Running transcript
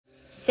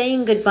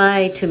Saying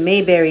goodbye to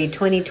Mayberry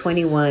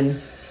 2021.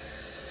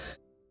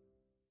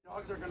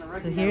 So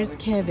here's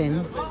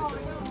Kevin,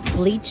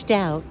 bleached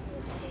out,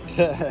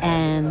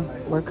 and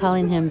we're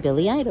calling him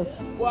Billy Idol.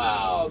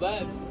 Wow,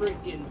 that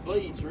freaking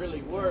bleach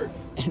really works.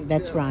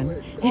 That's Ron.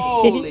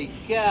 Holy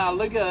cow,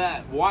 look at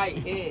that white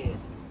head.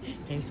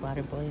 There's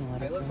water boiling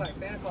water. It looks like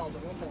Santa Claus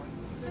at one point.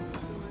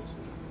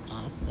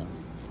 Awesome.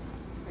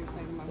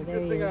 It's a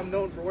good thing I'm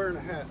known for wearing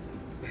a hat.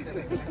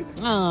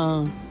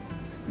 Oh.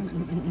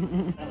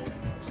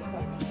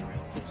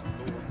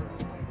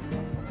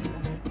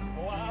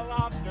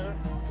 Lobster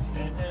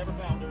and never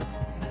found her.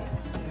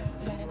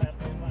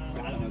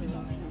 I don't know these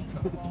songs.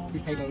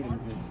 He's paid $8 in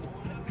his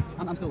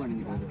I'm still learning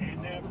these words.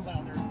 Never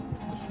found her.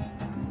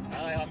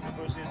 I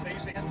octopus is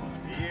facing.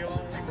 He'll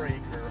only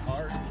break her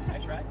heart.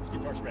 That's right.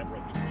 Guitar strap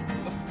broke.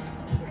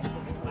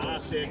 I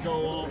said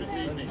go on and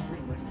leave me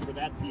for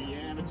that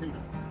piano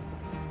tuna.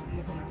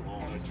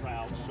 On a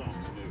trout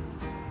something new.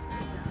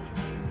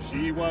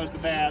 She was the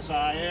bass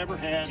I ever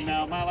had.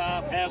 Now my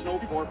life has no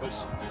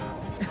purpose.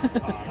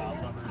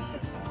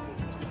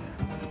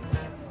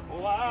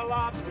 Oh, I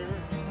lobster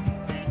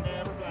and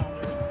never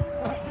found her.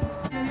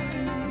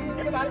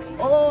 Everybody,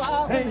 oh,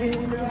 I'll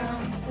hang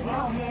around.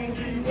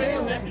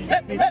 Let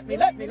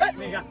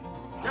me.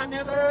 I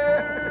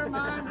never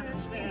mind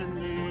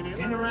standing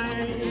in the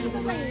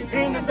rain,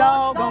 in the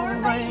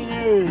doggone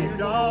rain. You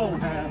don't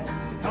have to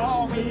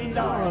call me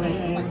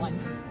darling,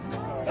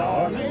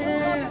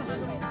 darling.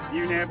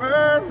 You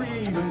never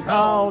even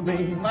called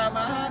me by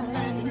my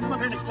name. You come up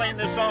here and explain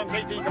this song,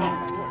 KT. Come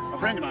on. A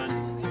friend of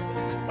mine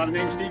by the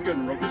name of Steve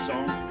Gooden wrote this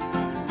song.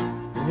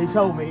 And he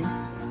told me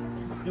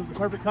it was the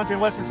perfect country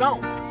and western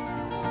song.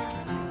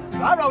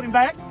 So I wrote him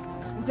back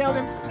and told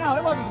him, no,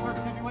 it wasn't the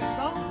perfect country and western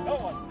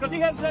song. Because he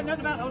hadn't said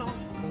nothing about, hold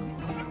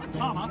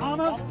on,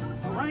 mama,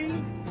 a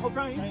rain, a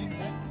train,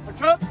 a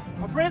truck,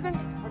 a prison,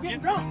 or getting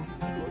drunk.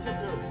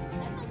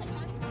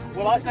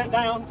 Well, I sat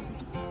down,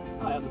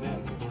 I was a man.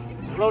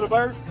 Wrote a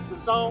verse to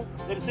the song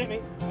that he sent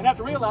me, and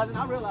after realizing,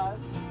 I realized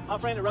my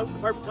friend had wrote the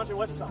perfect country and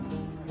western song.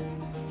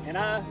 And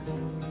I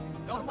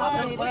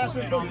played the last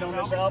included on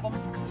this album.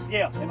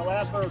 Yeah. And the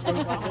last verse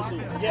goes like this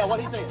here. Yeah, what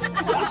he said.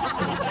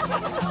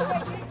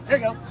 Here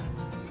you go.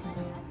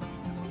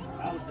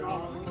 I was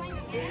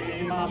drunk,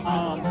 and my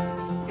mom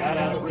got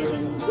out of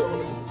prison,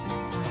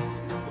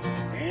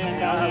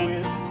 and I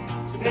went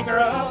to pick her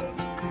up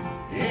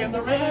in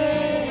the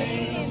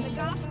rain.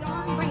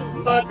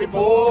 But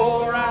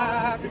before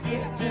I could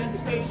get to the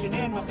station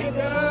in my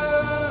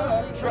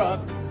pickup truck,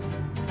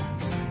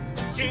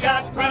 she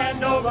got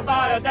ran over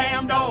by a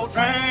damned old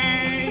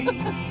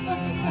train.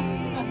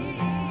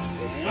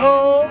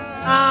 So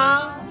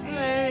I'll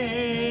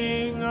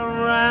hang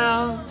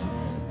around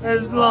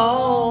as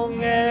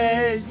long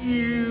as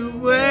you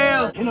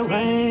will. In the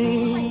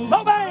rain,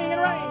 oh bang, in the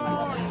rain.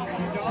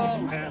 You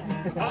don't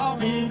have to call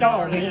me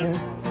darling,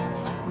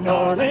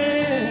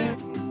 darling.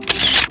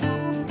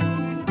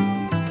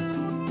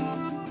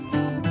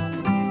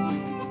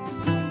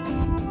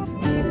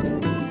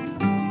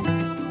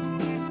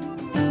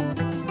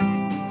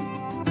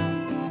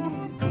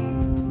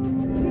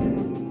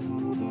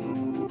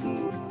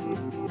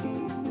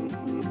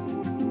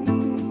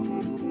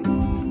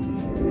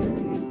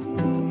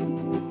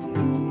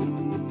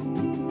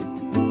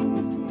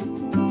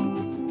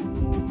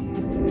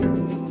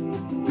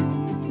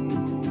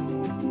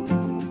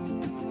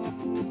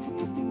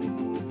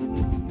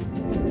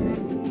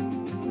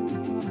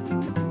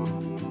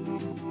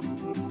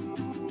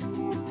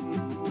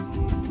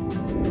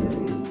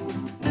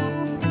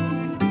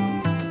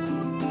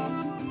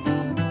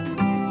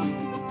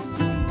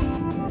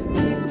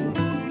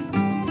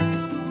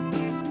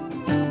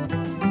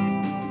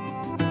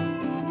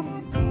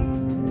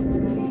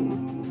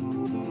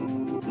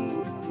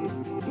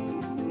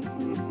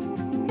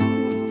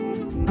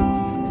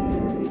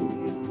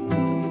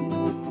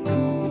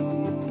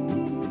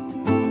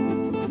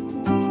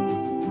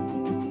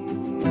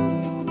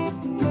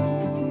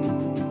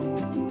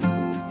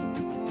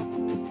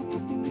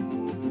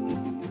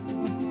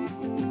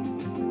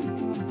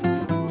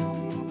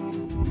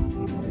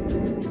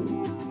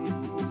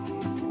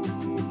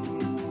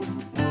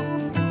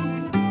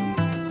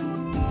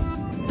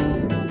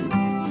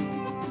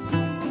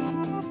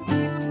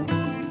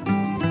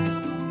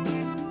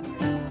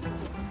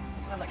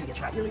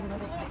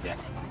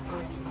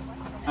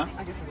 Huh?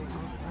 I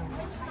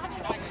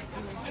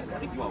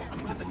think you all. I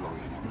just said you all.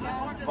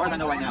 As far as I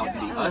know right now, it's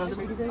going to be us,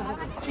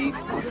 Chief.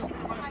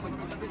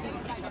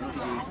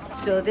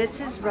 So this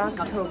is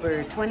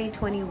Rocktober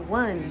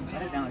 2021,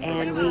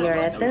 and we are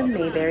at the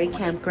Mayberry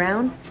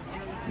Campground,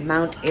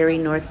 Mount Airy,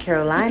 North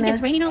Carolina.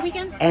 It's raining all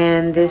weekend?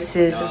 And this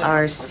is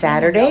our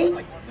Saturday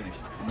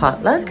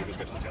potluck.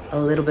 A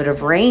little bit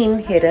of rain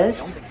hit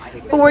us,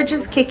 but we're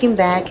just kicking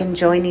back,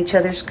 enjoying each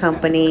other's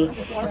company,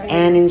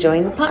 and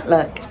enjoying the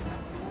potluck.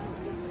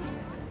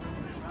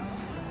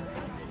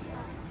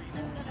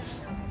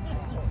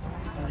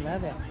 I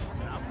love it.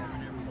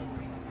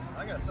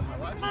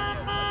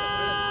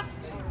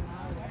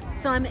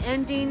 So I'm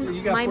ending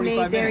You got my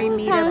 45 Mayberry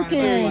minutes. meetup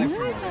Honking.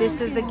 series.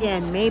 This is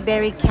again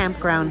Mayberry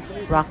Campground,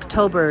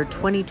 October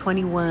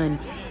 2021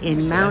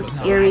 in Mount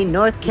Erie,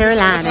 North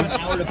Carolina.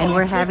 And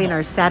we're having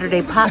our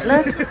Saturday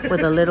potluck with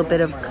a little bit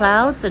of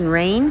clouds and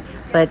rain,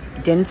 but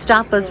didn't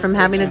stop us from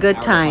having a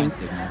good time.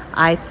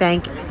 I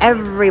thank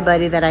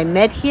everybody that I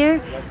met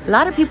here. A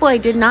lot of people I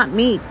did not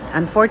meet,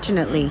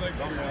 unfortunately,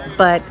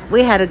 but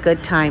we had a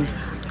good time.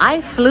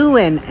 I flew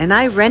in and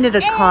I rented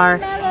a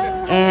car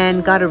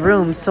and got a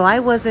room, so I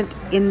wasn't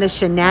in the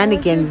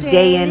shenanigans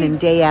day in and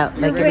day out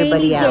like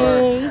everybody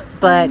else.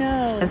 But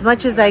as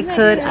much as I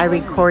could, I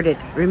recorded.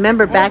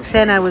 Remember, back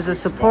then I was a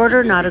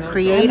supporter, not a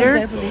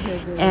creator.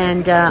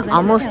 And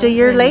almost a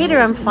year later,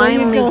 I'm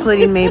finally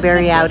putting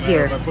Mayberry out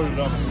here.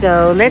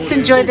 So let's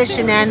enjoy the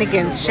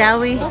shenanigans, shall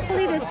we?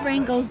 Hopefully this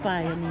rain goes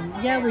by. I mean,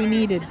 yeah, we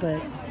need it,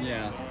 but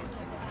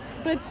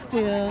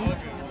still.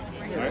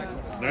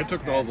 I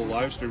took all the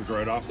live streams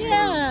right off.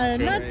 Yeah,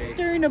 not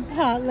during a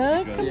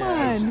potluck. Come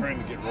I was on.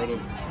 trying to get rid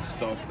of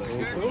stuff that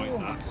people might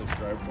not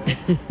subscribe for.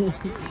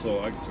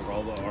 So I took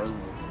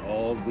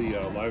all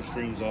the live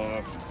streams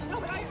off.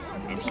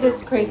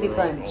 This crazy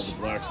bunch. All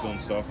the Blackstone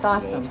stuff. It's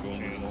awesome.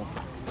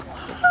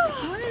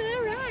 All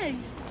right.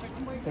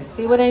 You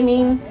see what I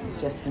mean?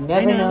 Just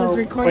never I know, I was know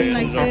recording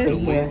what like can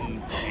happen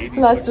this.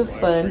 here. Lots of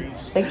fun.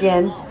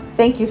 Again,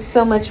 thank you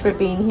so much for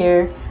being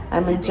here.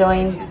 I'm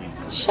enjoying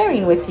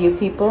sharing with you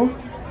people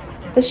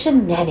the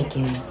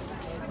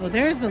shenanigans. Well,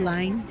 there's the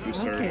line. We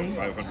started Okay. with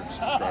 500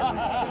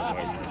 subscribers.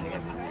 Live streaming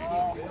every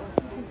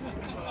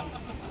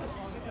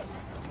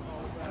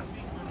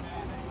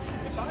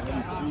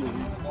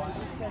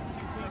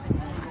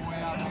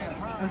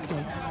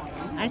Okay.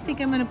 I think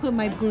I'm going to put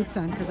my boots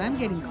on because I'm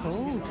getting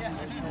cold.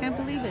 Can't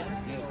believe it.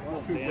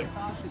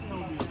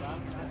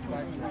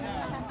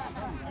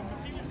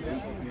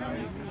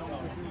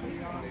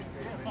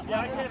 Yeah,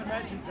 I can't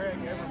imagine Greg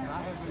ever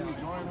not having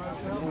enjoying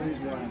myself. The only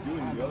reason why I'm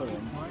doing the other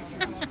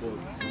one is for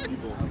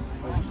people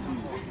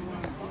overseas.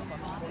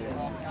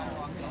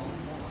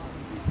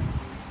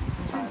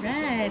 All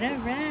right.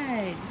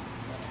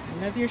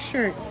 I love your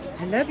shirt.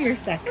 I love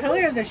that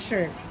color of the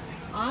shirt.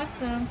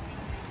 Awesome.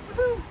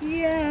 Woo,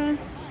 yeah.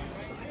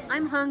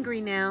 I'm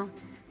hungry now.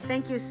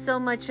 Thank you so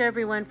much,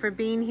 everyone, for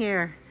being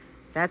here.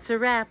 That's a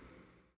wrap.